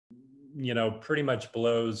pretty much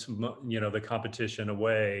blows, the competition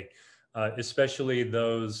away, especially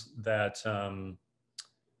those that,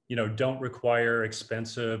 don't require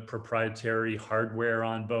expensive proprietary hardware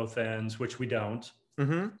on both ends, which we don't.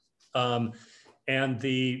 Mm-hmm. And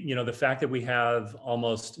the fact that we have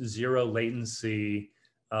almost zero latency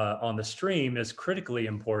on the stream is critically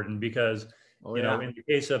important because, in the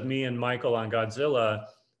case of me and Michael on Godzilla,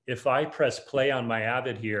 if I press play on my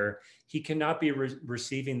Avid here, he cannot be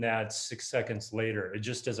receiving that 6 seconds later. It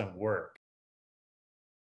just doesn't work.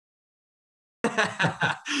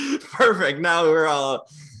 Perfect. Now we're all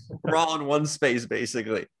in one space,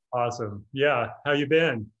 basically. Awesome. Yeah. How you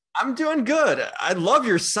been? I'm doing good. I love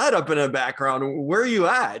your setup in the background. Where are you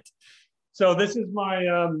at? So this is my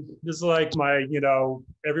this is like my,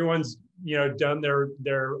 everyone's done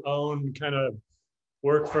their own kind of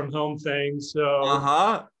work from home thing.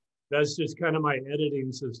 So that's just kind of my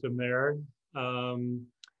editing system there.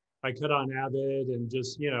 I cut on Avid and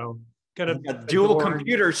just kind of dual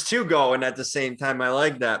computers too going at the same time. I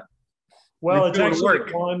like that. Well, it's actually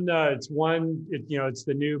it's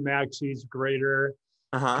the new Mac Cheese Grater.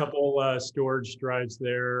 A couple storage drives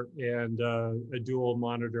there and a dual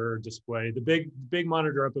monitor display. The big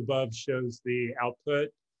monitor up above shows the output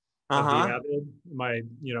of the Avid,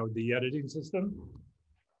 the editing system.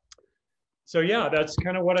 So yeah, that's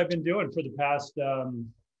kind of what I've been doing for the past.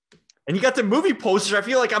 And you got the movie poster. I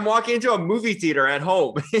feel like I'm walking into a movie theater at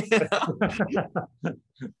home.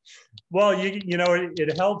 Well,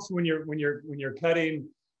 it helps when you're cutting,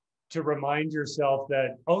 to remind yourself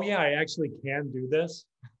that, oh yeah, I actually can do this.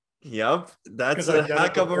 Yep. That's a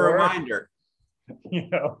heck of a reminder.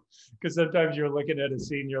 Because sometimes you're looking at a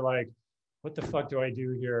scene, you're like, what the fuck do I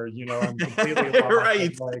do here? I'm completely lost.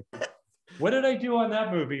 Right. Like, what did I do on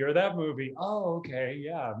that movie or that movie? Oh, okay.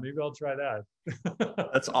 Yeah, maybe I'll try that.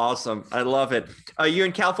 That's awesome. I love it. Are you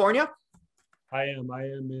in California? I am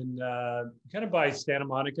in kind of by Santa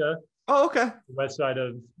Monica. Oh, okay. West side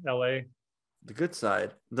of LA. The good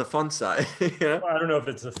side, the fun side. Well, I don't know if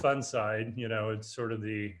it's the fun side, it's sort of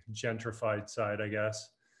the gentrified side, I guess.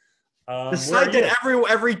 The side that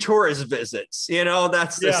every tourist visits,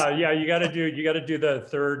 that's yeah. You got to do the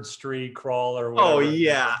 3rd Street crawl or whatever. Oh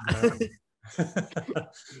yeah.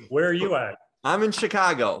 Where are you at? I'm in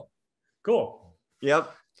Chicago. Cool.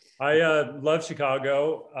 Yep. I love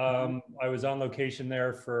Chicago. I was on location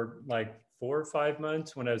there for like 4 or 5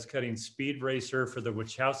 months when I was cutting Speed Racer for the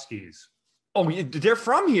Wachowskis. Oh, they're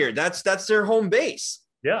from here. That's their home base.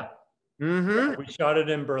 Yeah. Mm-hmm. We shot it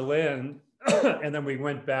in Berlin, and then we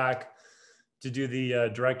went back to do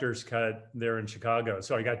the director's cut there in Chicago.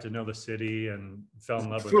 So I got to know the city and fell in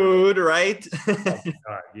love with food, right? Oh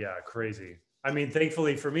God, yeah, crazy. I mean,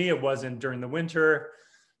 thankfully for me, it wasn't during the winter.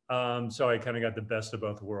 So I kind of got the best of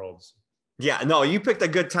both worlds. Yeah, no, you picked a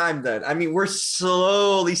good time then. I mean, we're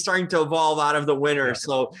slowly starting to evolve out of the winter. Yeah.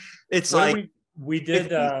 So it's we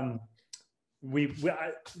did,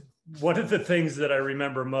 one of the things that I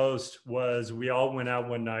remember most was we all went out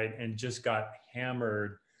one night and just got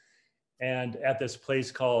hammered, and at this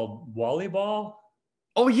place called Volleyball.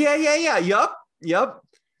 Oh yeah. Yep.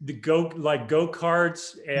 The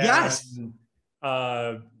go-karts and yes.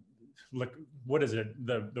 Like, what is it?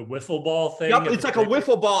 The wiffle ball thing? Yep, it's like a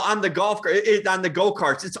wiffle ball on the on the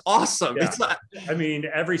go-karts. It's awesome. Yeah. It's not... I mean,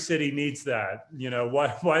 every city needs that.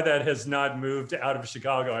 Why that has not moved out of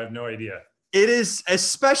Chicago, I have no idea. It is,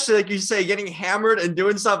 especially like you say, getting hammered and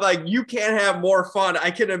doing stuff like you can't have more fun.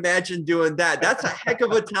 I can imagine doing that. That's a heck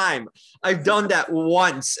of a time. I've done that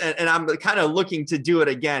once, and I'm kind of looking to do it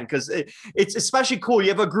again because it's especially cool. You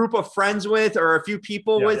have a group of friends with or a few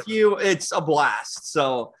people with you. It's a blast.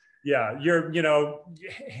 So yeah,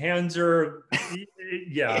 hands are,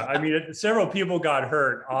 yeah. I mean, several people got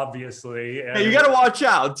hurt, obviously. And you got to watch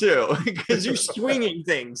out too because you're swinging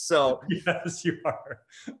things. So yes, you are.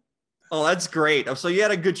 Oh, that's great. So you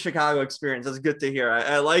had a good Chicago experience. That's good to hear.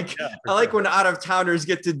 I like when out of towners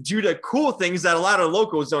get to do the cool things that a lot of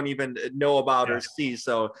locals don't even know about or see.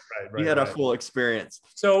 So you had a full experience.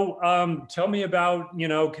 So tell me about,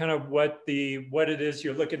 kind of what it is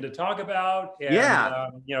you're looking to talk about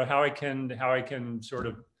and how I can sort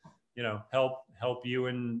of, help you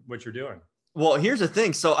in what you're doing. Well, here's the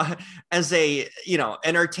thing. So as a,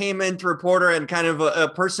 entertainment reporter and kind of a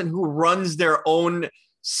person who runs their own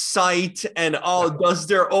site and does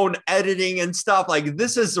their own editing and stuff, like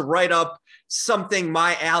this is right up something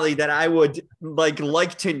my alley that I would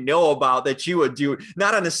like to know about that you would do,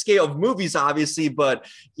 not on a scale of movies obviously, but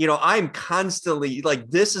I'm constantly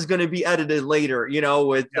like, this is going to be edited later,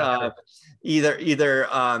 with either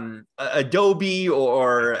Adobe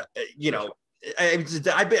or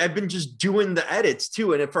I've been just doing the edits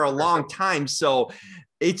too, and for a long time. So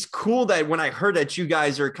it's cool that when I heard that you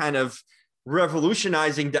guys are kind of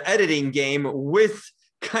revolutionizing the editing game with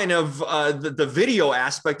kind of the video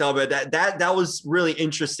aspect of it, that was really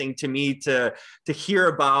interesting to me to hear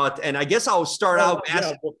about. And I guess I'll start out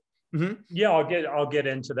asking. Yeah, I'll get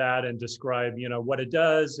into that and describe, what it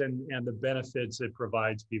does and the benefits it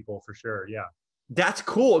provides people for sure. Yeah. That's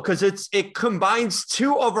cool because it combines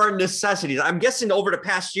two of our necessities. I'm guessing over the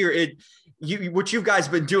past year, what you guys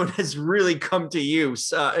been doing has really come to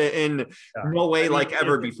use in no way like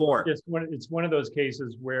ever before. It's one of those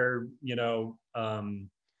cases where you're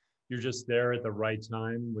just there at the right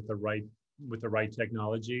time with the right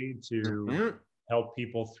technology to help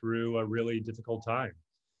people through a really difficult time.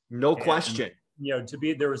 No question.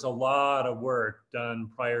 There was a lot of work done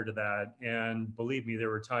prior to that. And believe me, there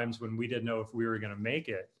were times when we didn't know if we were going to make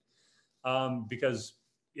it because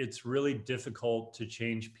it's really difficult to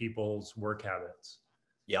change people's work habits.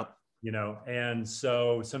 Yep. And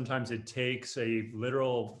so sometimes it takes a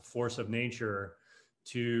literal force of nature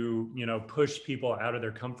to, push people out of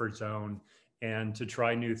their comfort zone and to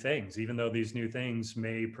try new things, even though these new things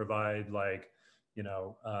may provide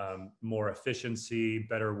more efficiency,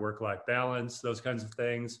 better work-life balance, those kinds of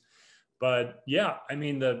things. But yeah, I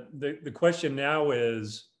mean, the question now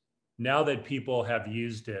is, now that people have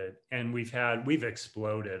used it and we've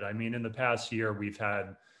exploded. I mean, in the past year, we've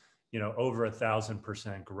had, over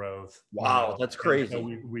 1,000% growth. Wow. That's crazy. So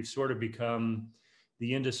we've sort of become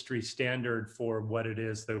the industry standard for what it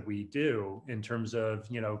is that we do in terms of,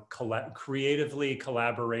 creatively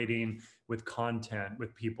collaborating with content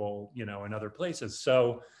with people, in other places.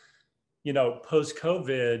 So,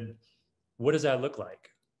 post-COVID, what does that look like?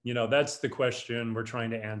 That's the question we're trying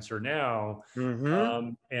to answer now.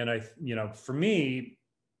 And for me,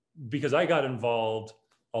 because I got involved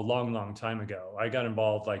a long, long time ago, I got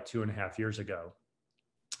involved like 2.5 years ago.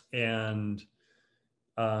 And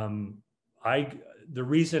the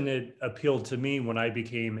reason it appealed to me when I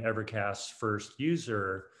became Evercast's first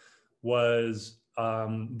user was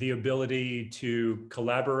the ability to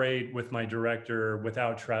collaborate with my director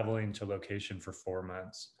without traveling to location for 4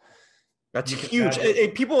 months. That's huge.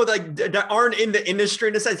 And people that aren't in the industry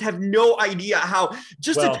in a sense have no idea how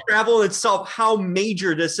the travel itself, how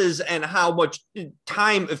major this is and how much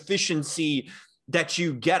time efficiency that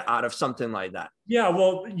you get out of something like that. Yeah,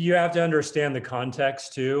 well, you have to understand the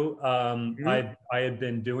context too. I had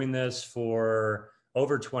been doing this for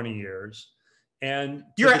over 20 years. And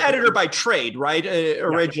you're an editor by trade, right?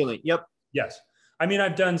 Originally. Yeah. Yep. Yes. I mean,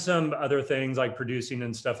 I've done some other things like producing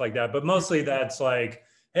and stuff like that, but mostly that's like,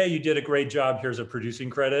 hey, you did a great job. Here's a producing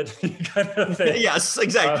credit. kind of thing. Yes,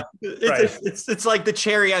 exactly. It's like the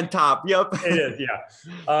cherry on top. Yep. It is. Yeah.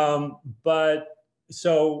 But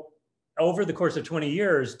so over the course of 20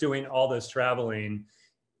 years doing all this traveling,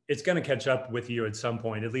 it's going to catch up with you at some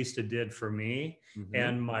point. At least it did for me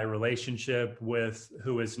and my relationship with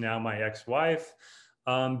who is now my ex-wife,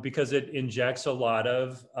 because it injects a lot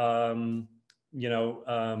of,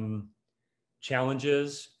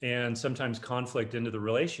 challenges and sometimes conflict into the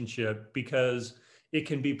relationship, because it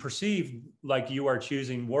can be perceived like you are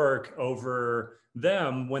choosing work over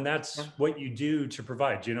them when that's what you do to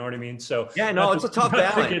provide. Do you know what I mean? So yeah, no, it's a tough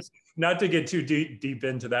balance. Not to get too deep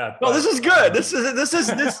into that. No, this is good. This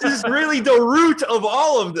is really the root of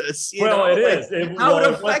all of this. It is. How it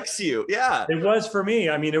affects you. Yeah. It was for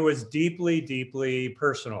me. I mean, it was deeply, deeply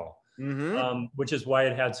personal, which is why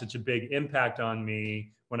it had such a big impact on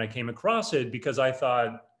me when I came across it, because I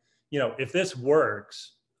thought, if this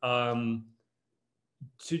works, to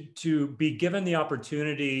be given the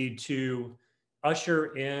opportunity to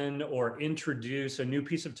usher in or introduce a new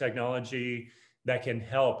piece of technology that can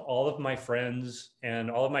help all of my friends and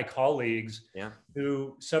all of my colleagues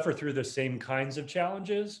who suffer through the same kinds of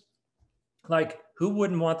challenges, like who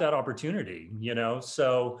wouldn't want that opportunity,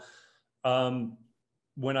 So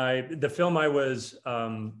the film I was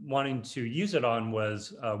wanting to use it on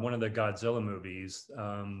was one of the Godzilla movies.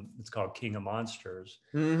 It's called King of Monsters.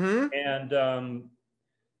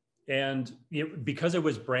 And because it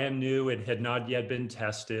was brand new, it had not yet been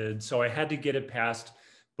tested. So I had to get it past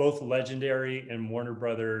both Legendary and Warner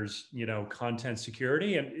Brothers, content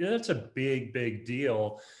security. And that's a big, big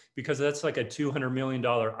deal, because that's like a $200 million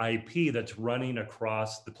IP that's running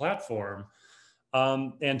across the platform.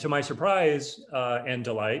 And to my surprise and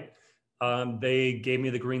delight, they gave me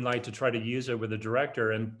the green light to try to use it with the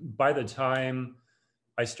director. And by the time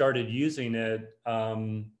I started using it,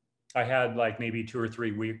 I had like maybe 2 or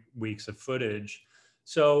 3 weeks of footage.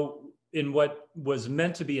 So in what was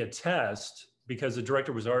meant to be a test, because the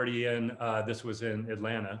director was already in, this was in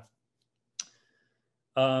Atlanta,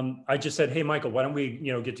 I just said, hey, Michael, why don't we,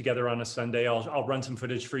 get together on a Sunday? I'll run some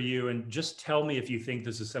footage for you and just tell me if you think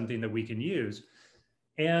this is something that we can use.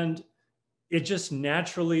 And it just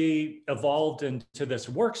naturally evolved into this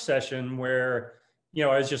work session where,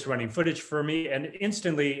 I was just running footage for me, and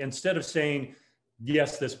instantly, instead of saying,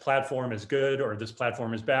 yes, this platform is good or this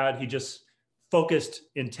platform is bad, he just focused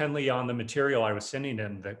intently on the material I was sending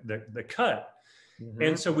him, the cut. Mm-hmm.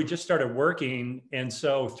 And so we just started working. And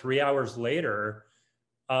so 3 hours later,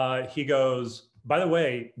 he goes, by the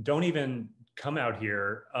way, don't even come out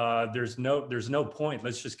here. There's no point.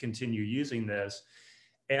 Let's just continue using this.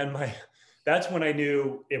 And that's when I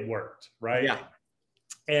knew it worked, right? Yeah.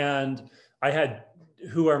 And I had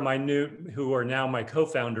who are now my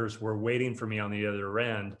co-founders were waiting for me on the other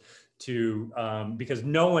end to because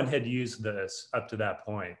no one had used this up to that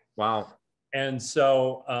point. Wow. And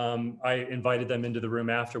so I invited them into the room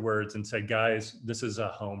afterwards and said, guys, this is a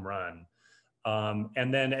home run.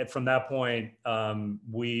 And then from that point,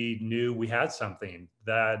 we knew we had something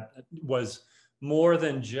that was more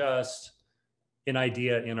than just an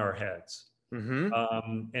idea in our heads.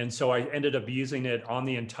 Mm-hmm. And so I ended up using it on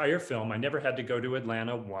the entire film. I never had to go to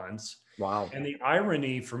Atlanta once. Wow. And the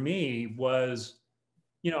irony for me was,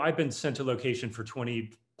 I've been sent to location for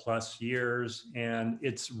 20 plus years. And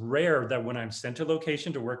it's rare that when I'm sent to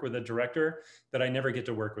location to work with a director, that I never get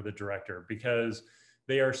to work with a director, because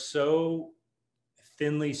they are so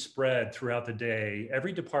thinly spread throughout the day.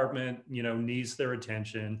 Every department, needs their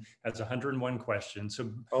attention, has 101 questions.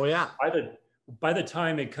 So by the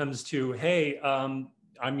time it comes to, hey,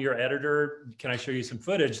 I'm your editor, can I show you some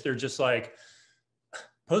footage? They're just like,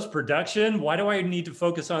 post-production? Why do I need to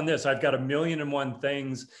focus on this? I've got 1,000,001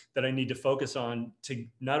 things that I need to focus on to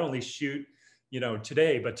not only shoot,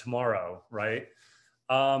 today, but tomorrow, right?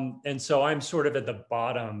 And so I'm sort of at the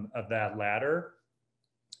bottom of that ladder.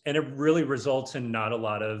 And it really results in not a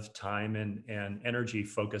lot of time and energy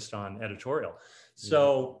focused on editorial.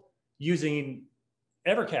 So using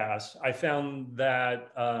Evercast, I found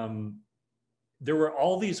that there were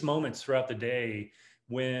all these moments throughout the day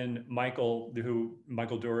when Michael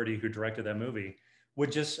Dougherty, who directed that movie,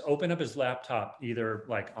 would just open up his laptop, either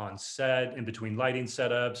like on set, in between lighting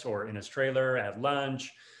setups, or in his trailer at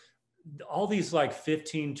lunch. All these like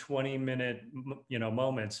 15, 20-minute,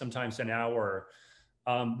 moments, sometimes an hour,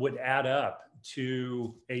 would add up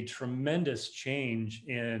to a tremendous change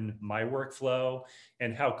in my workflow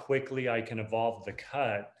and how quickly I can evolve the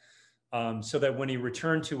cut, so that when he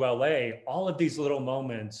returned to LA, all of these little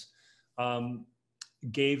moments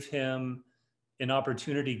gave him an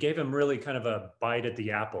opportunity, gave him really kind of a bite at the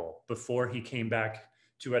apple before he came back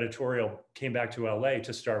to LA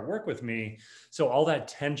to start work with me. So all that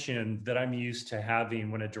tension that I'm used to having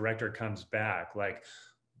when a director comes back, like,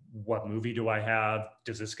 what movie do I have?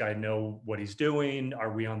 Does this guy know what he's doing?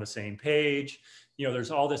 Are we on the same page?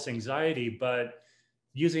 There's all this anxiety, but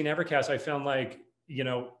using Evercast, I found like,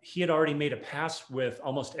 he had already made a pass with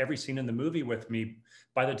almost every scene in the movie with me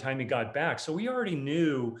by the time he got back. So we already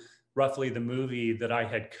knew roughly the movie that I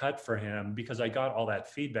had cut for him because I got all that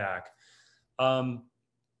feedback. And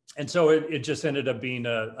so it just ended up being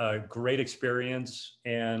a great experience,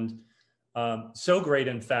 and so great,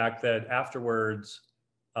 in fact, that afterwards,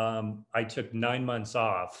 I took 9 months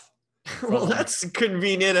off. Well, that's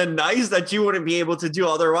convenient and nice that you wouldn't be able to do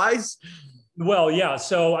otherwise. Well, yeah.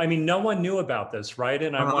 So, I mean, no one knew about this, right?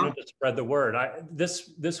 And I wanted to spread the word.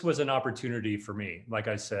 This was an opportunity for me, like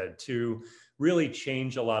I said, to really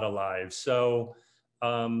change a lot of lives. So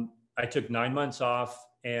I took 9 months off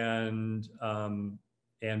and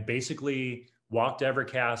basically walked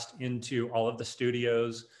Evercast into all of the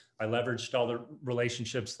studios. I leveraged all the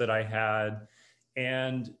relationships that I had,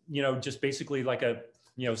 and, just basically like a,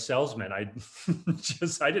 salesman. I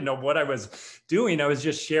didn't know what I was doing. I was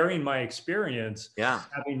just sharing my experience,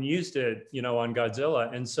 having used it, on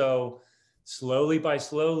Godzilla. And so slowly,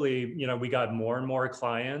 we got more and more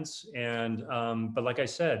clients. And, but like I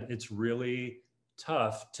said, it's really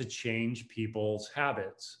tough to change people's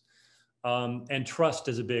habits. And trust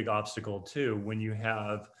is a big obstacle too, when you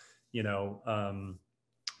have,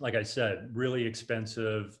 like I said, really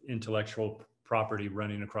expensive intellectual property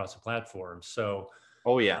running across a platform. So,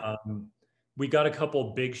 we got a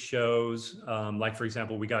couple big shows. Like, for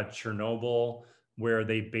example, we got Chernobyl, where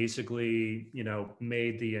they basically,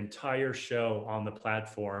 made the entire show on the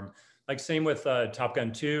platform. Like, same with Top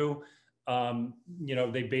Gun 2.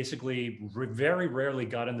 They basically very rarely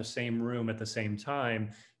got in the same room at the same time,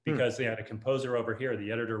 because they had a composer over here,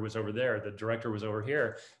 the editor was over there, the director was over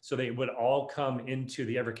here. So they would all come into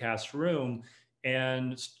the Evercast room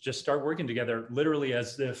and just start working together, literally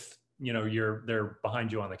as if, they're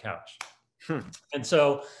behind you on the couch. And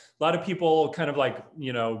so a lot of people kind of like,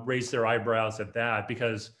 raise their eyebrows at that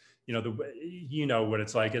because, what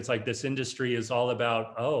it's like. It's like this industry is all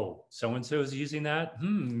about, oh, so-and-so is using that.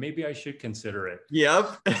 Maybe I should consider it.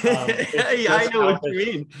 Yep. Yeah, I know what you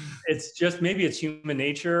mean. It's just, maybe it's human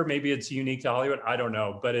nature. Maybe it's unique to Hollywood. I don't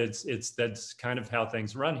know, but that's kind of how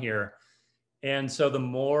things run here. And so the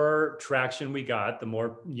more traction we got, the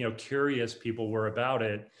more, curious people were about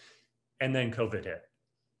it. And then COVID hit.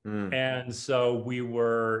 And so we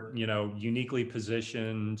were, uniquely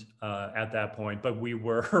positioned at that point, but we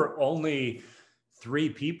were only 3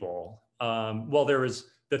 people. Well, there was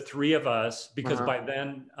the 3 of us, because by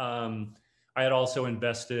then I had also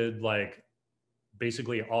invested like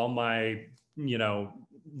basically all my,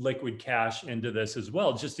 liquid cash into this as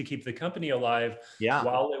well, just to keep the company alive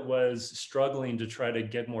while it was struggling to try to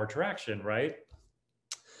get more traction, right?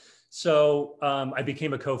 So I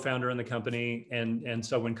became a co-founder in the company. And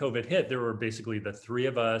so when COVID hit, there were basically the 3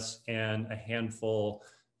 of us and a handful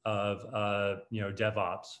of,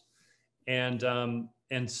 DevOps.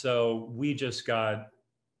 And so we just got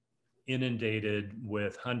inundated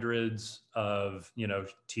with hundreds of,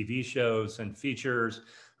 TV shows and features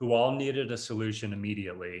who all needed a solution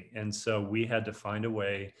immediately. And so we had to find a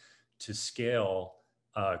way to scale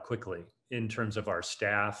quickly in terms of our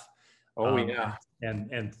staff.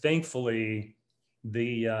 And thankfully,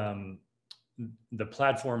 the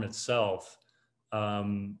platform itself,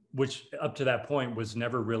 which up to that point was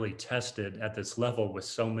never really tested at this level with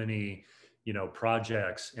so many,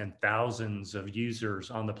 projects and thousands of users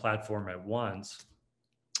on the platform at once,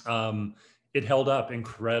 it held up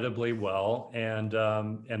incredibly well, and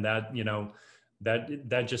that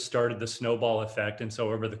that just started the snowball effect. And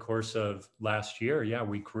so over the course of last year,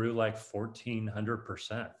 we grew like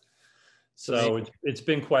 1,400%. So it's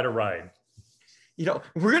been quite a ride.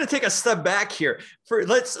 We're going to take a step back here.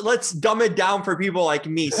 Let's dumb it down for people like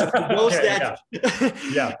me. So for those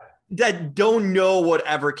that don't know what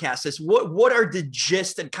Evercast is, what are the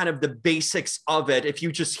gist and kind of the basics of it? If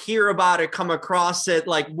you just hear about it, come across it,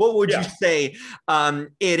 like what would you say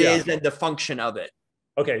it is and the function of it?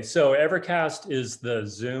 Okay, so Evercast is the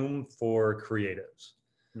Zoom for creatives.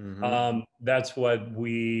 That's what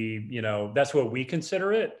we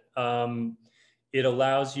consider it. It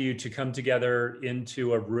allows you to come together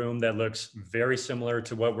into a room that looks very similar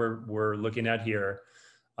to what we're looking at here.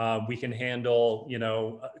 We can handle,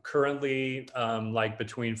 currently like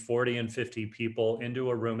between 40 and 50 people into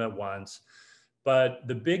a room at once. But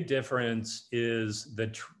the big difference is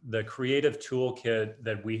the creative toolkit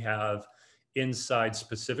that we have inside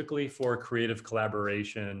specifically for creative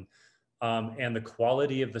collaboration, and the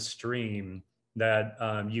quality of the stream that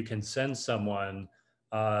you can send someone,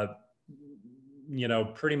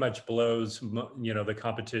 pretty much blows, the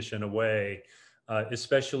competition away,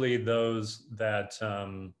 especially those that,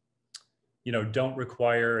 don't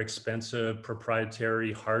require expensive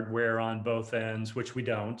proprietary hardware on both ends, which we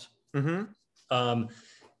don't.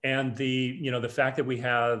 And the fact that we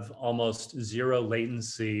have almost 0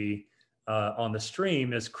 latency on the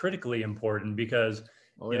stream is critically important because,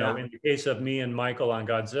 in the case of me and Michael on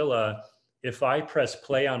Godzilla, if I press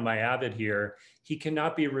play on my Avid here, he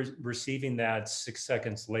cannot be receiving that 6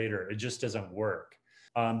 seconds later. It just doesn't work.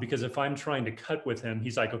 Because if I'm trying to cut with him,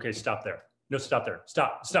 he's like, okay, stop there. No, stop there.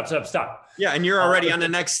 Stop. Yeah. And you're already on the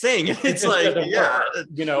next thing. It's like,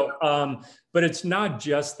 but it's not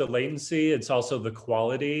just the latency. It's also the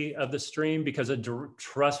quality of the stream, because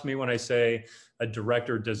trust me when I say a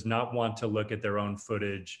director does not want to look at their own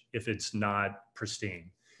footage if it's not pristine.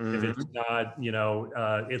 If it's not,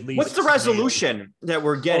 at least. What's the resolution that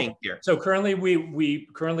we're getting here? So currently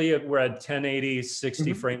we're at 1080,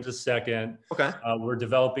 60 frames a second. Okay. We're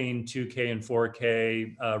developing 2K and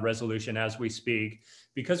 4K resolution as we speak.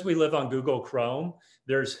 Because we live on Google Chrome,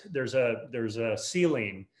 there's a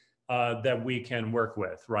ceiling that we can work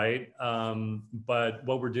with, right? But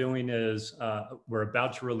what we're doing is we're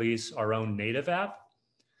about to release our own native app,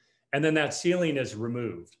 and then that ceiling is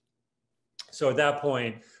removed. So at that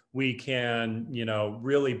point, we can,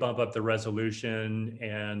 really bump up the resolution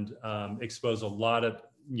and expose a lot of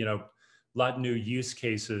new use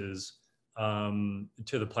cases to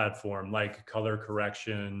the platform, like color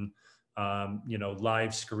correction,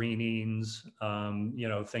 live screenings,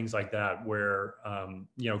 things like that, where,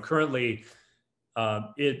 currently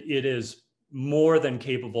it is more than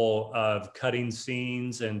capable of cutting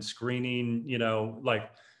scenes and screening,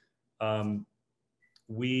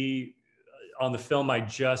 on the film I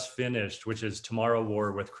just finished, which is Tomorrow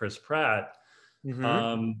War with Chris Pratt,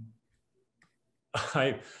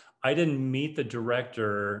 I didn't meet the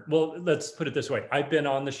director. Well, let's put it this way. I've been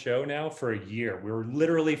on the show now for a year. We're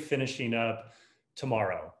literally finishing up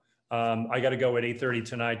tomorrow. I got to go at 8:30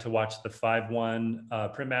 tonight to watch the 5-1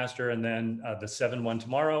 Printmaster, and then the 7-1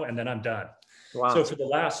 tomorrow, and then I'm done. Wow. So for the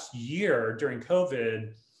last year during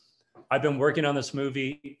COVID, I've been working on this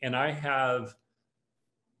movie, and I have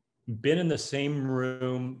been in the same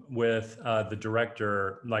room with the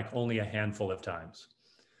director like only a handful of times,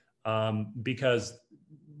 because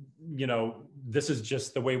this is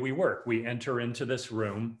just the way we work. We enter into this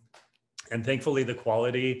room, and thankfully the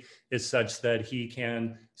quality is such that he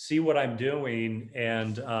can see what I'm doing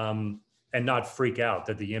and not freak out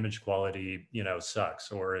that the image quality,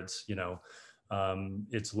 sucks, or it's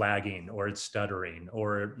lagging, or it's stuttering,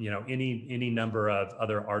 or, any number of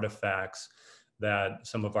other artifacts that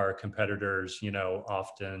some of our competitors,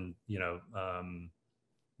 often,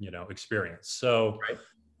 experience. So, right.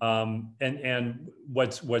 And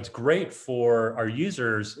what's great for our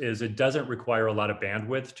users is it doesn't require a lot of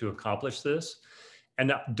bandwidth to accomplish this.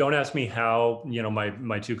 And don't ask me how,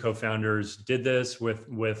 my two co-founders did this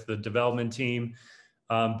with the development team,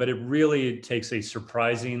 but it really takes a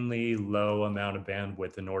surprisingly low amount of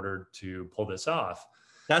bandwidth in order to pull this off.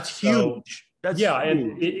 That's huge. That's huge.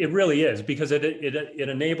 And it really is, because it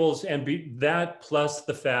enables, that plus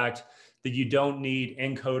the fact that you don't need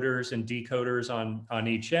encoders and decoders on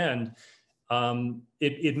each end.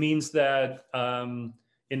 It means that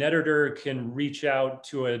an editor can reach out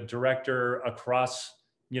to a director across,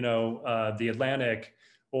 the Atlantic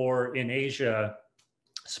or in Asia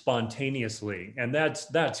spontaneously, and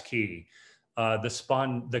that's key.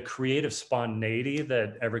 The creative spontaneity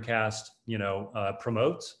that Evercast,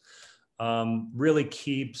 promotes, really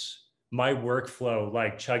keeps my workflow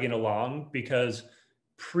like chugging along, because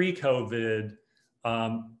pre-COVID,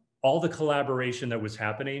 all the collaboration that was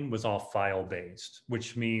happening was all file-based,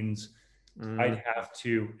 which means I'd have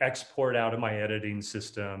to export out of my editing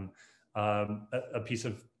system a piece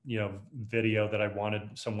of video that I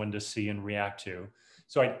wanted someone to see and react to.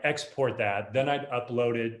 So I'd export that, then I'd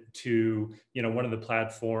upload it to one of the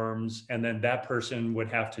platforms, and then that person would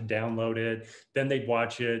have to download it. Then they'd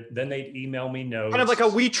watch it. Then they'd email me notes. Kind of like a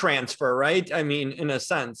WeTransfer, right? I mean, in a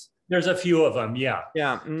sense. There's a few of them, yeah.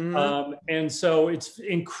 Yeah. Mm-hmm. And so it's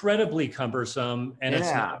incredibly cumbersome, and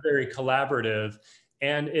it's not very collaborative.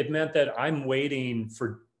 And it meant that I'm waiting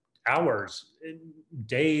for hours,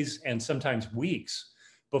 days, and sometimes weeks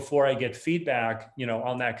before I get feedback,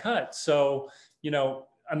 on that cut. So,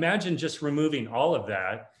 imagine just removing all of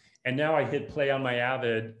that. And now I hit play on my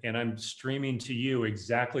Avid, and I'm streaming to you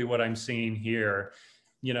exactly what I'm seeing here,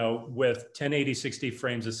 with 1080, 60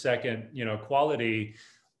 frames a second, quality.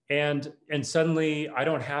 And suddenly I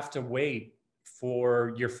don't have to wait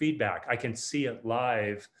for your feedback. I can see it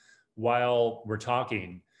live while we're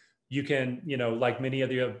talking. You can, like many of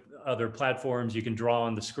the other platforms, you can draw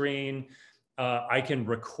on the screen. I can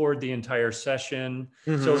record the entire session.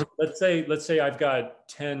 Mm-hmm. So let's say I've got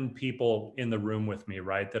 10 people in the room with me,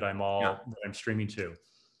 right? That I'm streaming to.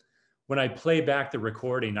 When I play back the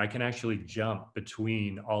recording, I can actually jump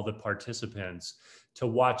between all the participants to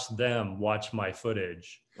watch them watch my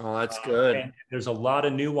footage. Oh, that's good. And there's a lot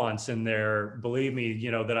of nuance in there, believe me,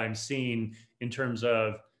 that I'm seeing in terms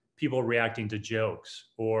of people reacting to jokes,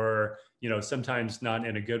 or, sometimes not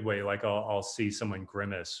in a good way. Like I'll see someone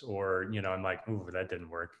grimace, or, I'm like, ooh, that didn't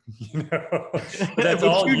work. That's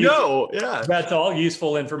all that's all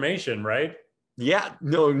useful information, right? Yeah,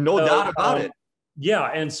 no doubt about it.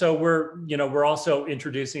 Yeah. And so we're also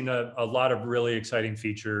introducing a lot of really exciting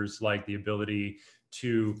features, like the ability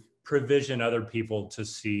to provision other people to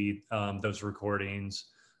see those recordings.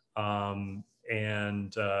 That'll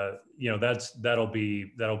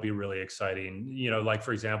be really exciting. Like,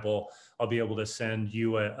 for example, I'll be able to send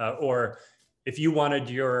you or if you wanted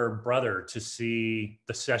your brother to see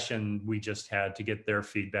the session we just had to get their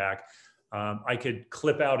feedback, I could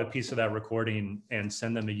clip out a piece of that recording and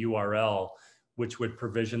send them a URL, which would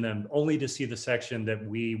provision them only to see the section that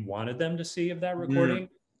we wanted them to see of that recording,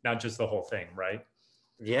 not just the whole thing, right?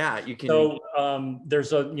 Yeah, you can. So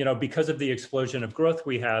there's because of the explosion of growth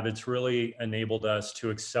we have, it's really enabled us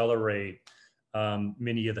to accelerate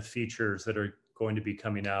many of the features that are going to be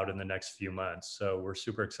coming out in the next few months. So we're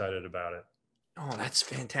super excited about it. Oh, that's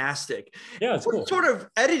fantastic. Yeah, it's cool. What sort of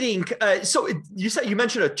editing? You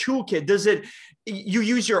mentioned a toolkit. You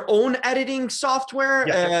use your own editing software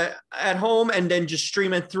at home and then just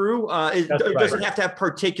stream it through? Does it have to have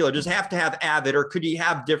particular? Does it have to have Avid, or could you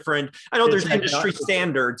have different? I know there's industry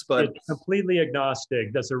standards, but it's completely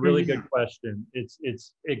agnostic. That's a really good question.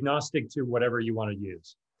 It's agnostic to whatever you want to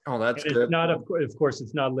use. Oh, that's And good. it's not, of course,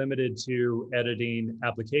 it's not limited to editing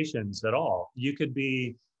applications at all. You could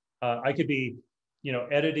be, I could be,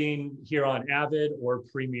 editing here on Avid or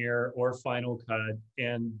Premiere or Final Cut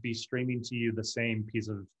and be streaming to you the same piece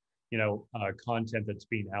of, content that's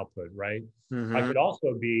being output, right? I could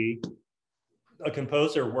also be a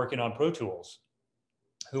composer working on Pro Tools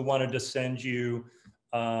who wanted to send you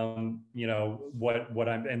what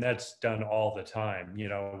I'm, and that's done all the time.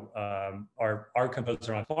 Our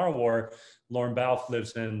composer on Tomorrow War, Lauren Balfe,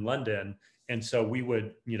 lives in London, and so we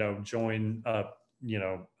would join up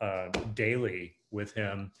daily with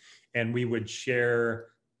him, and we would share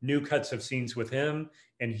new cuts of scenes with him,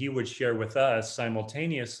 and he would share with us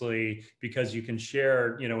simultaneously, because you can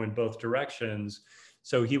share in both directions.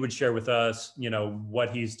 So he would share with us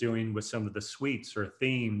what he's doing with some of the suites or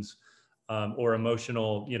themes, or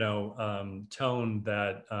emotional, tone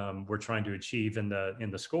that we're trying to achieve in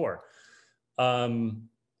the score.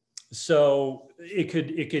 So it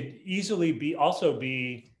could easily be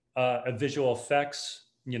a visual effects,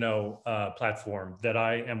 platform that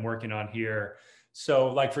I am working on here.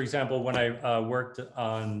 So, like for example, when I worked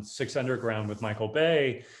on Six Underground with Michael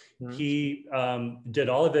Bay, he did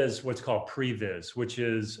all of his what's called previs, which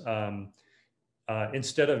is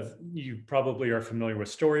instead of, you probably are familiar with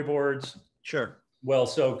storyboards. Sure. Well,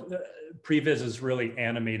 so previs is really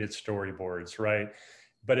animated storyboards, right?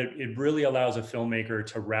 But it really allows a filmmaker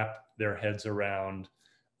to wrap their heads around,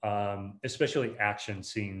 especially action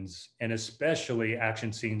scenes, and especially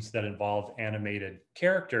action scenes that involve animated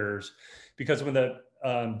characters, because when the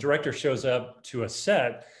director shows up to a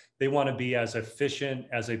set, they want to be as efficient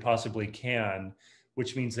as they possibly can,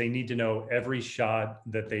 which means they need to know every shot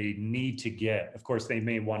that they need to get. Of course, they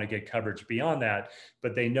may want to get coverage beyond that,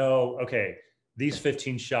 but they know, okay, these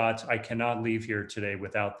 15 shots, I cannot leave here today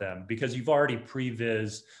without them, because you've already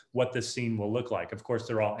previs what the scene will look like. Of course,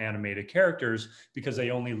 they're all animated characters because they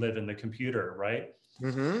only live in the computer, right?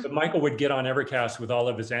 But Michael would get on Evercast with all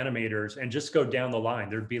of his animators and just go down the line.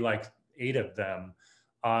 There'd be like 8 of them.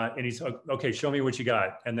 And he's, okay, show me what you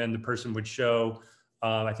got. And then the person would show,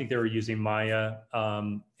 I think they were using Maya,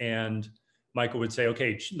 and Michael would say,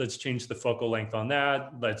 okay, let's change the focal length on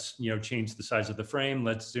that. Let's, change the size of the frame.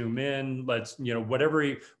 Let's zoom in. Let's,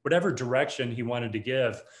 whatever direction he wanted to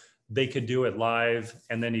give, they could do it live.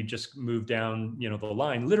 And then he'd just move down, the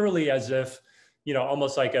line, literally as if,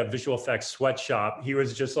 almost like a visual effects sweatshop. He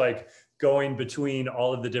was just like going between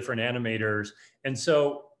all of the different animators. And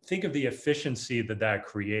so think of the efficiency that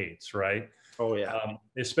creates, right? Oh yeah.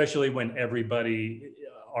 Especially when everybody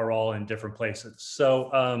are all in different places. So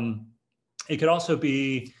it could also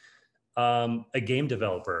be a game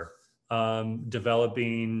developer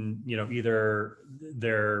developing, either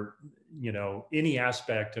their, any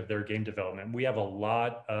aspect of their game development. We have a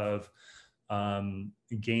lot of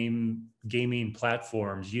gaming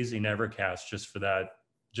platforms using Evercast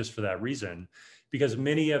just for that reason, because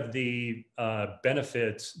many of the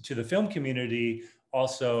benefits to the film community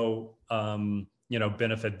also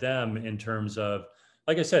benefit them in terms of,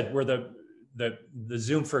 like I said, we're the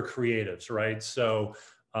Zoom for creatives, right? So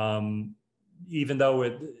even though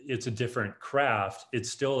it's a different craft, it's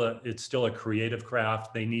still a creative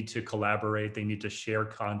craft. They need to collaborate. They need to share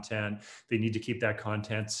content. They need to keep that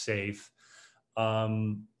content safe.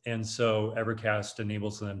 And so Evercast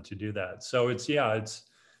enables them to do that. So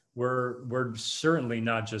we're certainly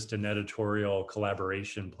not just an editorial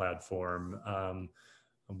collaboration platform.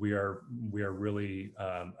 We are really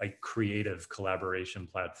a creative collaboration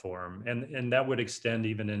platform, and that would extend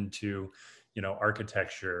even into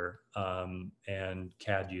architecture and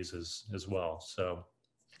CAD uses as well. So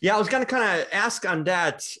yeah, I was going to kind of ask on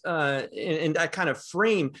that in that kind of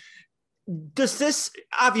frame. Does this,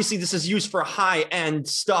 obviously this is used for high-end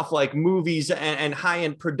stuff like movies and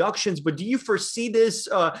high-end productions, but do you foresee this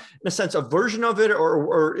in a sense, a version of it,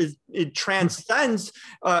 or it transcends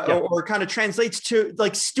or kind of translates to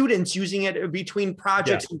like students using it between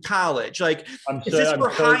projects in college? Like, is this for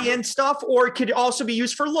high-end stuff, or it could also be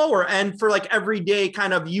used for lower end for like everyday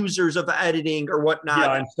kind of users of editing or whatnot?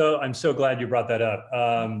 Yeah, I'm so glad you brought that up.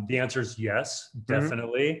 The answer is yes,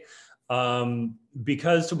 definitely.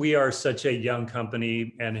 Because we are such a young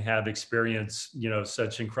company and have experienced,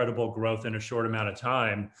 such incredible growth in a short amount of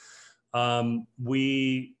time,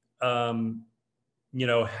 we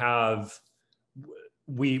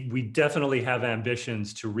definitely have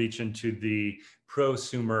ambitions to reach into the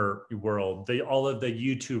prosumer world, all of the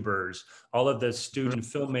YouTubers, all of the student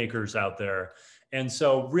filmmakers out there. And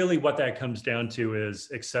so really what that comes down to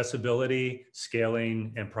is accessibility,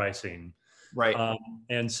 scaling, and pricing. Right.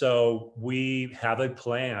 And so we have a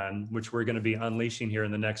plan, which we're going to be unleashing here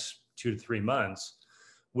in the next 2 to 3 months,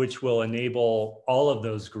 which will enable all of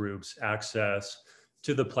those groups access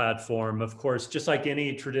to the platform. Of course, just like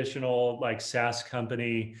any traditional like SaaS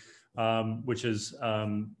company, which is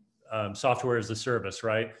software as a service,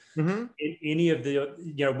 right? Mm-hmm. Any of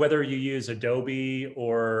the, whether you use Adobe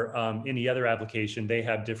or any other application, they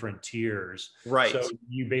have different tiers. Right. So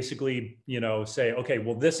you basically, say, okay,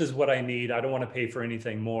 well, this is what I need. I don't want to pay for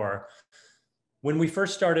anything more. When we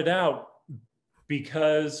first started out,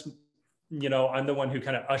 because, I'm the one who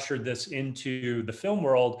kind of ushered this into the film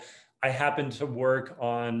world, I happened to work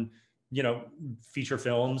on, feature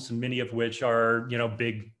films, many of which are,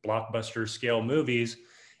 big blockbuster scale movies.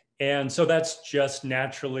 And so that's just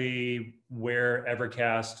naturally where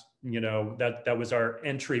Evercast, that was our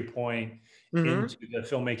entry point into the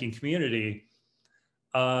filmmaking community.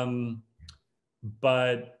 But,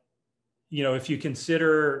 if you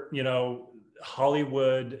consider,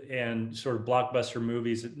 Hollywood and sort of blockbuster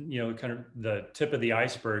movies, kind of the tip of the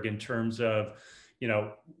iceberg in terms of,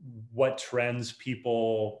 what trends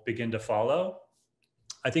people begin to follow.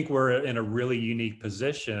 I think we're in a really unique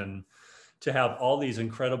position to have all these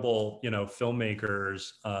incredible,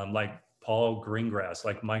 filmmakers like Paul Greengrass,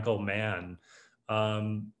 like Michael Mann,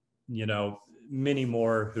 many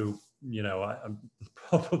more who, I'm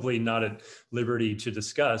probably not at liberty to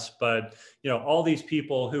discuss, but, all these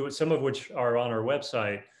people who, some of which are on our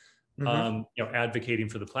website, advocating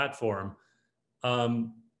for the platform.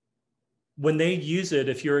 When they use it,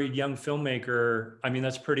 if you're a young filmmaker, I mean,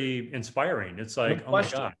 that's pretty inspiring. It's like, oh my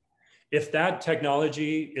God, if that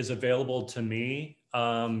technology is available to me,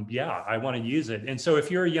 yeah, I want to use it. And so if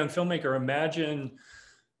you're a young filmmaker, imagine,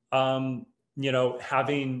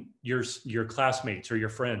 having your classmates or your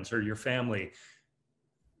friends or your family,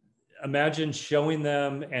 imagine showing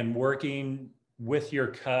them and working with your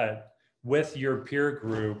cut, with your peer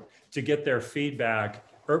group to get their feedback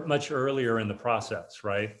much earlier in the process,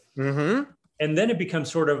 right? Mm-hmm. And then it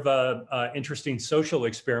becomes sort of a interesting social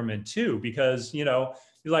experiment too, because, you're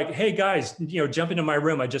like, hey guys, jump into my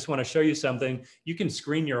room. I just want to show you something. You can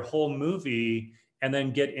screen your whole movie and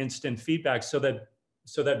then get instant feedback so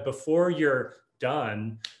that before you're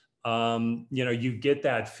done, you get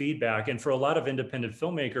that feedback. And for a lot of independent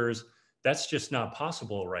filmmakers, that's just not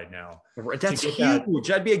possible right now. That's huge.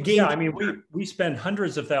 That'd be a game. Yeah, I mean, we spend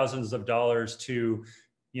hundreds of thousands of dollars to,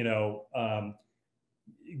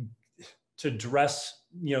 to dress,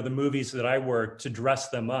 the movies that I work, to dress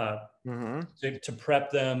them up, to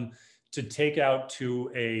prep them, to take out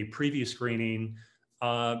to a preview screening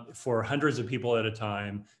for hundreds of people at a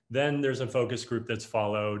time. Then there's a focus group that's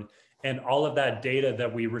followed. And all of that data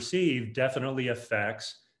that we receive definitely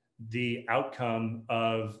affects the outcome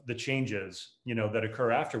of the changes, that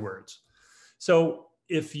occur afterwards. So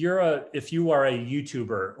if you are a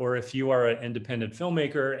YouTuber or if you are an independent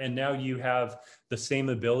filmmaker, and now you have the same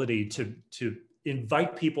ability to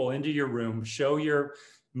invite people into your room, show your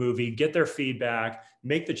movie, get their feedback,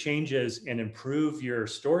 make the changes and improve your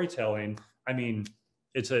storytelling, I mean,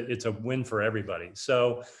 it's a win for everybody.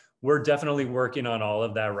 So we're definitely working on all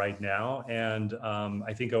of that right now. And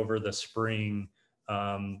I think over the spring,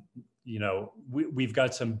 we've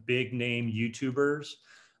got some big name YouTubers,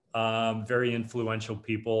 very influential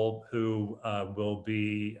people who will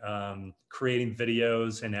be creating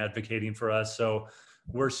videos and advocating for us. So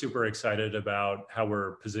we're super excited about how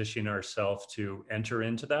we're positioning ourselves to enter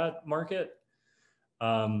into that market.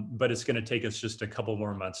 But it's going to take us just a couple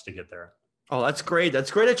more months to get there. Oh, that's great.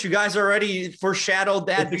 That's great that you guys already foreshadowed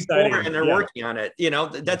that before and they're working on it.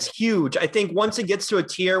 That's huge. I think once it gets to a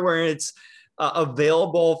tier where it's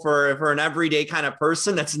available for an everyday kind of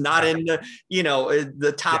person that's not in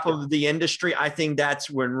the top of the industry, I think that's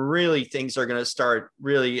when really things are going to start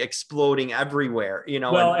really exploding everywhere.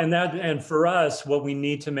 Well, and for us, what we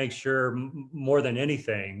need to make sure more than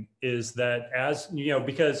anything is that, as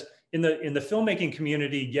because in the filmmaking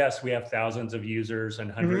community, yes, we have thousands of users and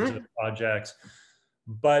hundreds of projects,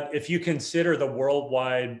 but if you consider the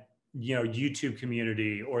worldwide YouTube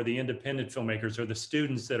community or the independent filmmakers or the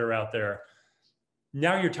students that are out there,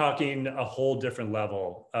 now you're talking a whole different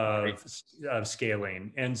level of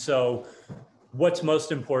scaling. And so what's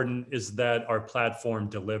most important is that our platform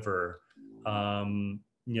deliver,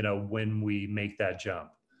 when we make that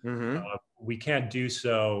jump. We can't do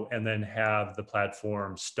so and then have the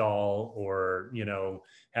platform stall or,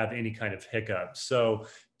 have any kind of hiccup. So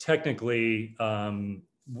technically,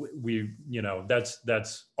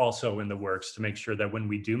 that's also in the works to make sure that when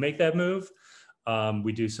we do make that move,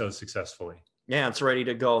 we do so successfully. Yeah, it's ready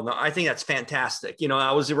to go. No, I think that's fantastic.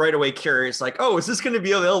 I was right away curious, like, oh, is this going to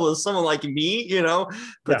be available to someone like me,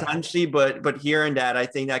 potentially, Yeah. but hearing that, I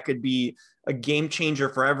think that could be a game changer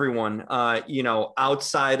for everyone,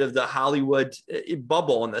 outside of the Hollywood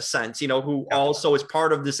bubble in the sense, who Yeah. also is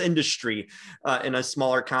part of this industry in a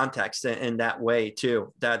smaller context in that way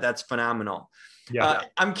too. That's phenomenal. Yeah.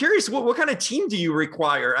 I'm curious, what kind of team do you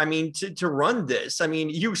require? I mean, to run this. I mean,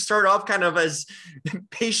 you start off kind of as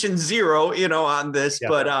patient zero, on this, Yeah.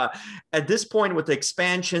 but at this point with the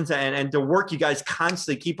expansions and the work you guys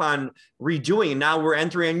constantly keep on redoing, now we're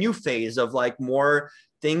entering a new phase of like more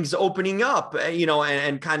things opening up,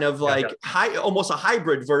 and kind of like almost a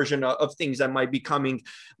hybrid version of things that might be coming.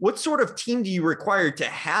 What sort of team do you require to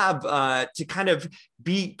have to kind of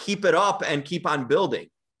keep it up and keep on building?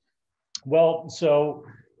 Well, so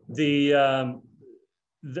the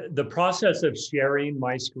process of sharing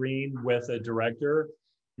my screen with a director,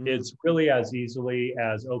 it's really as easily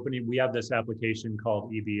as opening. We have this application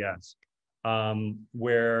called EVS,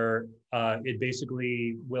 where it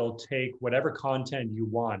basically will take whatever content you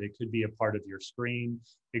want. It could be a part of your screen.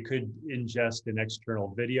 It could ingest an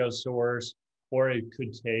external video source, or it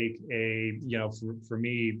could take for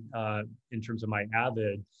me, in terms of my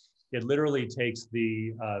Avid, it literally takes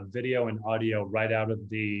the video and audio right out of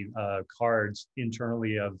the cards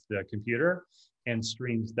internally of the computer and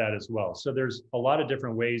streams that as well. So there's a lot of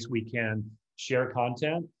different ways we can share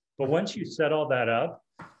content. But once you set all that up,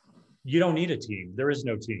 you don't need a team. There is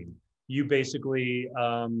no team. You basically,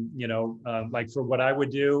 like for what I would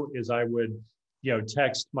do is I would,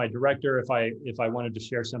 text my director if I wanted to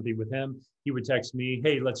share something with him. He would text me,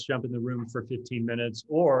 hey, let's jump in the room for 15 minutes,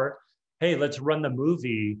 or hey, let's run the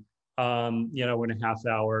movie in a half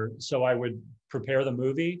hour. So I would prepare the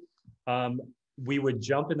movie. We would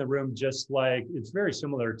jump in the room just like, it's very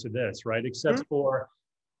similar to this, right? Except for,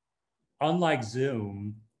 unlike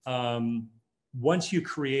Zoom, once you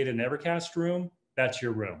create an Evercast room, that's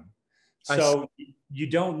your room. So you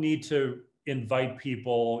don't need to invite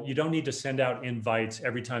people. You don't need to send out invites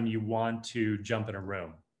every time you want to jump in a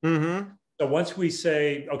room. So once we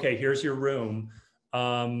say, okay, here's your room,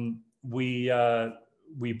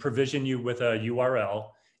 we provision you with a URL,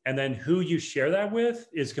 and then who you share that with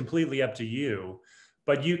is completely up to you.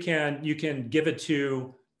 But you can give it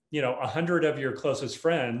to 100 of your closest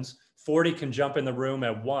friends. 40 can jump in the room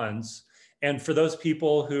at once. And for those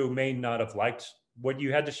people who may not have liked what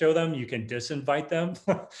you had to show them, you can disinvite them.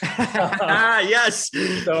 Yes,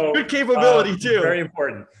 so good capability too. Very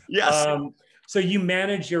important. Yes. So you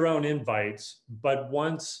manage your own invites, but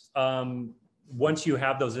once you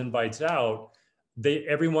have those invites out,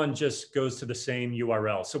 everyone just goes to the same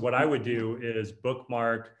URL. So what I would do is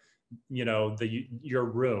bookmark, your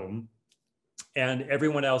room, and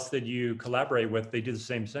everyone else that you collaborate with, they do the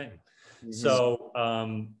same thing. So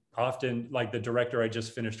often, like the director I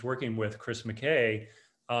just finished working with, Chris McKay,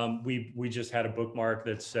 we just had a bookmark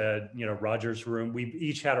that said, Roger's room. We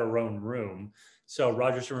each had our own room. So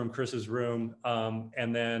Roger's room, Chris's room,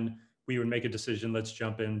 and then we would make a decision, let's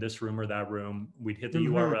jump in this room or that room. We'd hit the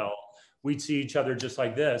URL. We'd see each other just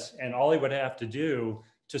like this. And all he would have to do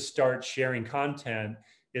to start sharing content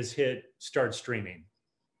is hit start streaming.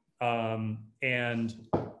 And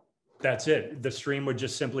that's it. The stream would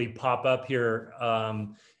just simply pop up here.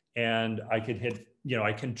 And I could hit,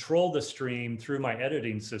 I control the stream through my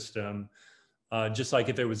editing system. Just like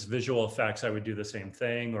if it was visual effects, I would do the same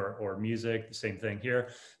thing, or music, the same thing here.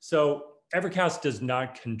 So Evercast does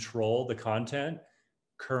not control the content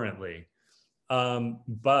currently.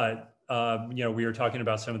 But we were talking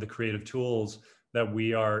about some of the creative tools that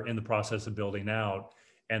we are in the process of building out.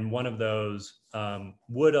 And one of those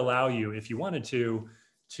would allow you, if you wanted to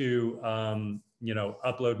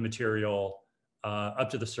upload material up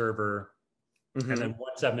to the server. And then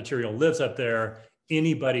once that material lives up there,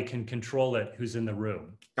 anybody can control it who's in the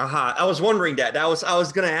room. I was wondering that. I was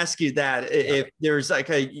going to ask you that if there's like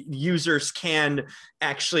users can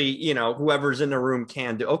actually, whoever's in the room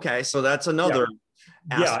can do. Okay, so that's another.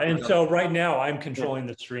 Yeah, and so right now I'm controlling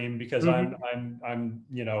the stream because I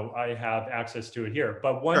have access to it here.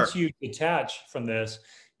 But once you detach from this,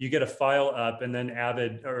 you get a file up, and then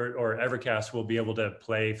Avid or Evercast will be able to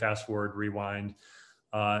play, fast forward, rewind,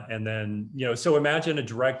 and then So imagine a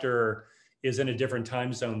director is in a different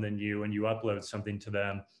time zone than you, and you upload something to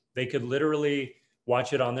them. They could literally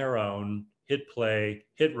watch it on their own, hit play,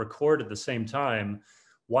 hit record at the same time,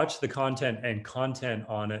 watch the content and content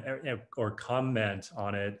on it, or comment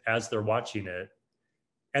on it as they're watching it.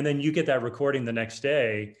 And then you get that recording the next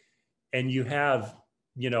day, and you have,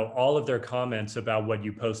 all of their comments about what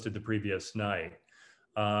you posted the previous night.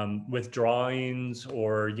 with drawings,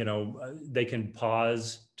 or, you know, they can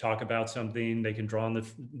pause, talk about something, they can draw on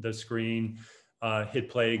the screen, hit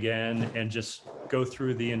play again, and just go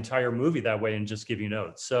through the entire movie that way and just give you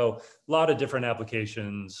notes. So a lot of different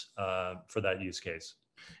applications for that use case.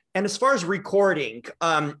 And as far as recording,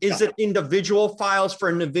 is it individual files for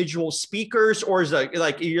individual speakers, or is it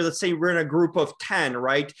like, let's say we're in a group of 10,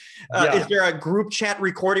 right? Is there a group chat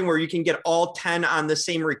recording where you can get all 10 on the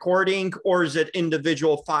same recording, or is it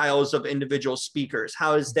individual files of individual speakers?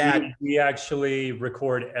 How is that? We actually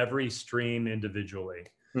record every stream individually.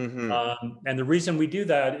 Mm-hmm. And the reason we do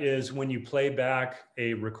that is when you play back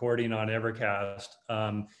a recording on Evercast,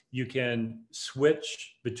 you can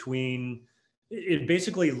switch between. It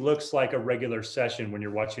basically looks like a regular session when you're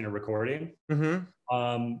watching a recording.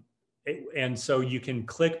 Mm-hmm. And so you can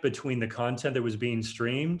click between the content that was being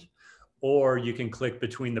streamed, or you can click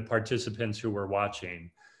between the participants who were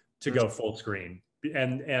watching to go full screen.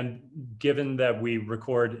 And given that we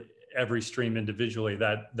record every stream individually,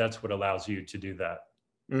 that's what allows you to do that.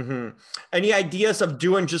 Mm-hmm. Any ideas of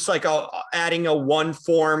doing just like adding a one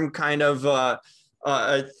form kind of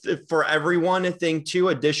for everyone thing too?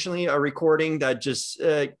 Additionally, a recording that just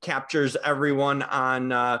captures everyone on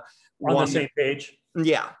the same page.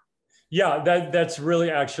 Yeah. That's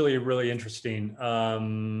really actually really interesting.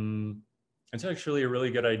 It's actually a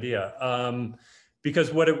really good idea.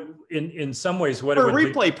 Because in some ways, what for it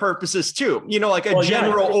would replay purposes too, you know, like a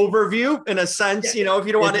general overview in a sense, you know, if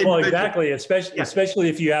you don't want to. Well, exactly, especially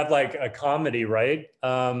if you have like a comedy, right?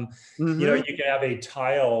 You know, you can have a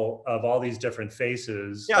tile of all these different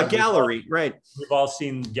faces. Yeah, gallery, right? We've all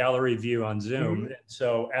seen gallery view on Zoom.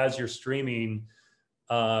 So as you're streaming,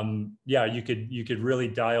 you could really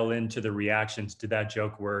dial into the reactions. Did that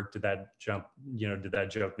joke work? Did that jump, you know, did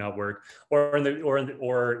that joke not work? Or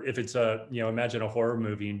if it's a, you know, imagine a horror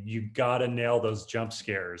movie, you got to nail those jump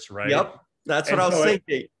scares, right? Yep. That's what I was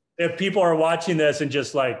thinking. If people are watching this and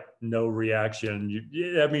just like no reaction,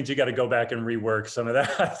 that means you got to go back and rework some of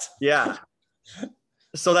that. Yeah.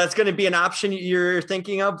 So that's going to be an option you're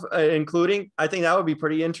thinking of including. I think that would be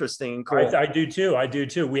pretty interesting and cool. I do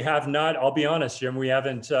too. We have not, I'll be honest, Jim, we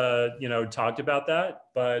haven't, you know, talked about that,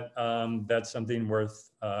 but that's something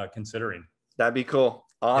worth considering. That'd be cool.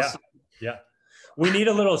 Awesome. Yeah. We need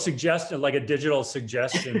a little suggestion, like a digital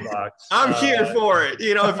suggestion box. I'm here for it.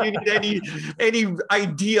 You know, if you need any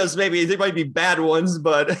ideas, maybe they might be bad ones,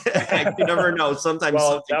 but you never know. Sometimes.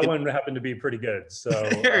 Well, that one happened to be pretty good. So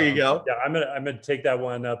there you go. Yeah, I'm gonna take that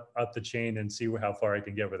one up the chain and see how far I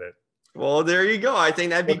can get with it. Well, there you go. I think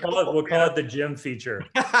that'd be cool. We'll call it the Jim feature.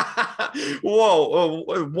 Whoa,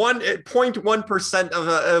 0.1%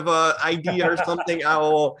 of a idea or something.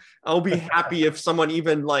 I'll be happy if someone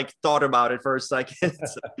even like thought about it for a second.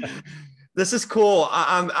 This is cool.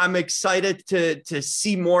 I'm excited to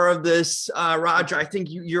see more of this, Roger. I think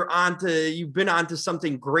you've been onto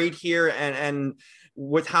something great here, and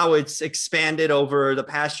with how it's expanded over the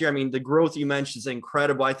past year. I mean, the growth you mentioned is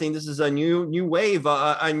incredible. I think this is a new wave,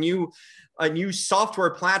 a new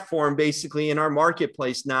software platform basically in our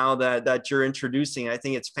marketplace now that you're introducing. I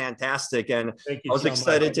think it's fantastic. And I was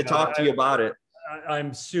excited to talk to you about it.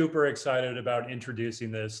 I'm super excited about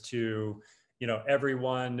introducing this to, you know,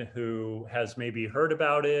 everyone who has maybe heard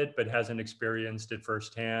about it, but hasn't experienced it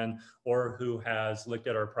firsthand, or who has looked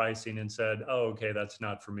at our pricing and said, oh, okay, that's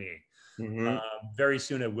not for me. Very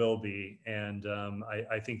soon it will be. And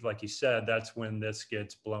I think, like you said, that's when this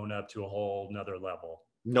gets blown up to a whole nother level.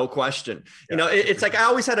 No question. You know, it's like I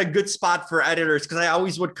always had a good spot for editors because I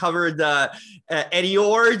always would cover the Eddie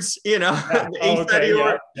Ords, you know, Eddie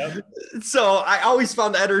Ord. So I always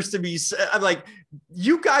found editors to be, I'm like,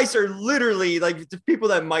 you guys are literally, like, the people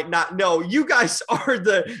that might not know, you guys are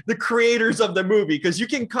the creators of the movie, because you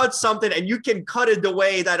can cut something and you can cut it the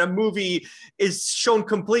way that a movie is shown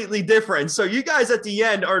completely different. So you guys at the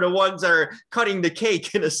end are the ones that are cutting the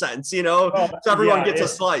cake in a sense, you know, so everyone gets a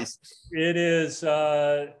slice. It is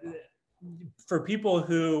for people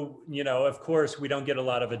who, you know, of course, we don't get a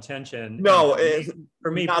lot of attention. No,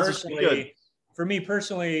 for me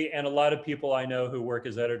personally, and a lot of people I know who work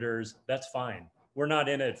as editors, that's fine. We're not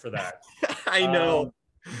in it for that. I know.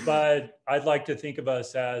 But I'd like to think of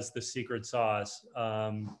us as the secret sauce,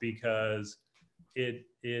 because it,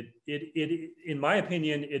 in my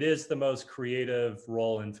opinion, it is the most creative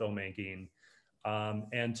role in filmmaking.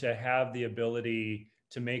 And to have the ability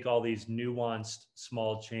to make all these nuanced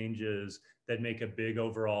small changes that make a big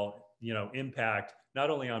overall, you know, impact, not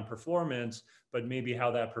only on performance, but maybe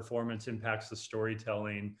how that performance impacts the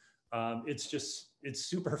storytelling. It's just, it's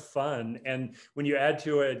super fun. And when you add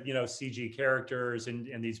to it, you know, CG characters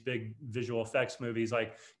and these big visual effects movies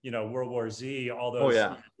like, you know, World War Z, all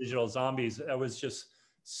those digital zombies, that was just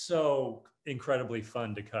so incredibly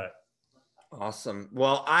fun to cut. Awesome.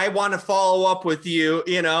 Well, I want to follow up with you,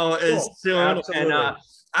 you know, as soon. Absolutely. And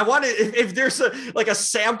I want to, if there's a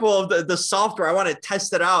sample of the software, I want to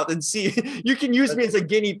test it out and see. You can use me as a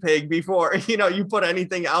guinea pig before, you know, you put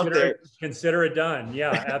anything out there. Consider it done.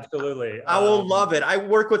 Yeah, absolutely. I will love it. I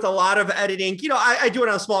work with a lot of editing. You know, I do it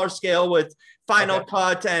on a smaller scale with Final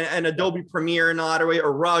Cut and Adobe Premiere in a lot of way,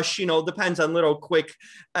 or Rush, you know, depends on little quick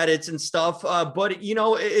edits and stuff. But, you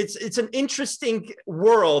know, it's an interesting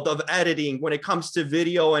world of editing when it comes to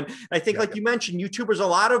video. And I think, like you mentioned, YouTubers, a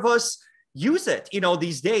lot of us use it, you know,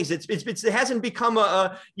 these days. It hasn't become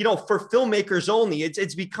you know, for filmmakers only.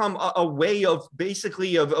 It's become a way of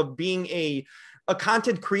basically of being a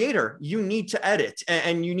content creator. You need to edit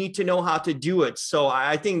and you need to know how to do it. So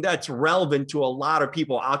I think that's relevant to a lot of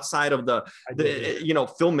people outside of the you know,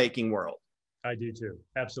 filmmaking world. I do too.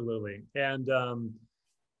 Absolutely. And,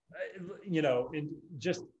 you know,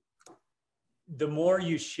 just the more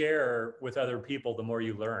you share with other people, the more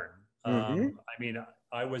you learn. I mean,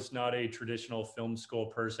 I was not a traditional film school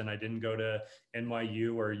person. I didn't go to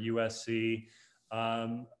NYU or USC.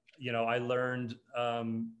 You know, I learned,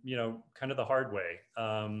 you know, kind of the hard way,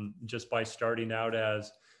 just by starting out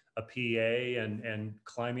as a PA and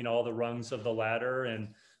climbing all the rungs of the ladder. And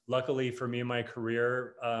luckily for me in my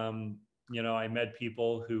career, you know, I met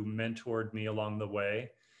people who mentored me along the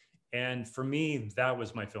way. And for me, that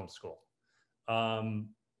was my film school.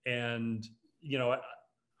 And, you know,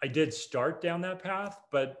 I did start down that path,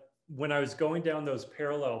 but when I was going down those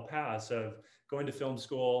parallel paths of going to film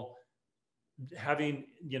school, having,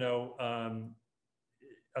 you know,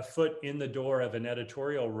 a foot in the door of an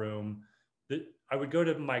editorial room, that I would go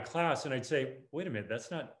to my class and I'd say, wait a minute, that's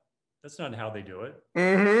not how they do it.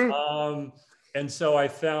 And so I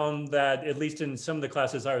found that at least in some of the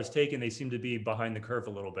classes I was taking, they seemed to be behind the curve a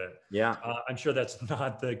little bit. Yeah. I'm sure that's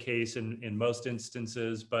not the case in most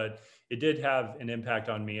instances, but it did have an impact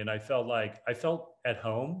on me. And I felt at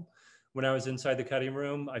home when I was inside the cutting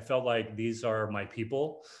room. I felt like these are my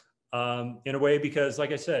people, in a way, because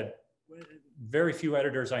like I said, very few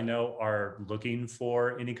editors I know are looking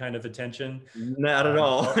for any kind of attention. Not at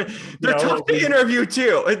all. They're tough to interview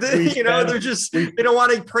too. You know, they don't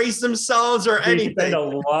want to praise themselves or anything. We spend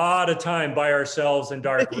a lot of time by ourselves in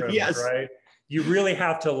dark rooms, right? You really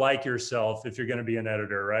have to like yourself if you're going to be an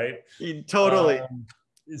editor, right? Totally.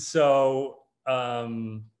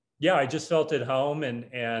 Yeah, I just felt at home,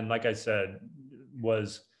 and like I said,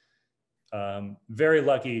 was very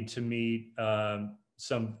lucky to meet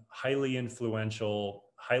some highly influential,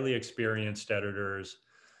 highly experienced editors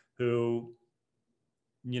who,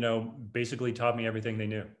 you know, basically taught me everything they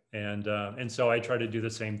knew. And so I try to do the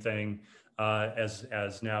same thing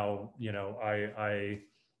as now, you know, I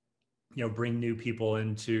you know, bring new people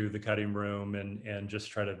into the cutting room and just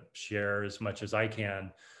try to share as much as I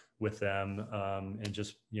can with them, and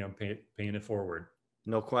just, you know, paying it forward.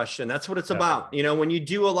 No question. That's what it's about. You know, when you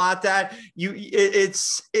do a lot that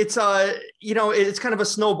it's you know, it's kind of a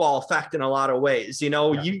snowball effect in a lot of ways. You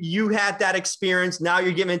know, you had that experience. Now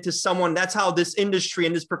you're giving it to someone. That's how this industry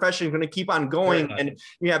and this profession is going to keep on going. And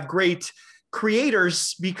you have great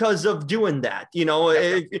creators because of doing that. You know,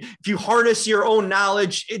 if you harness your own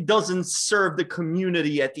knowledge, it doesn't serve the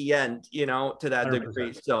community at the end, you know, to that 100%.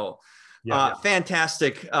 Degree. So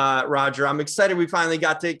fantastic, Roger. I'm excited we finally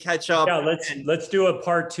got to catch up. Yeah, let's do a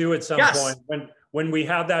part 2 at some point when we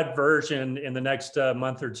have that version in the next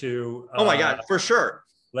month or two. Oh my God, for sure.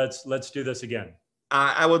 Let's do this again.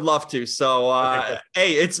 I would love to. So,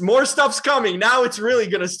 hey, it's more stuff's coming. Now it's really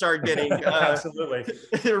going to start getting absolutely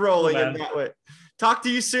rolling in that way. Talk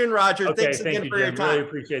to you soon, Roger. Okay, Thanks again for your time. Really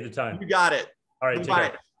appreciate the time. You got it. All right, take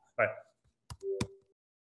care.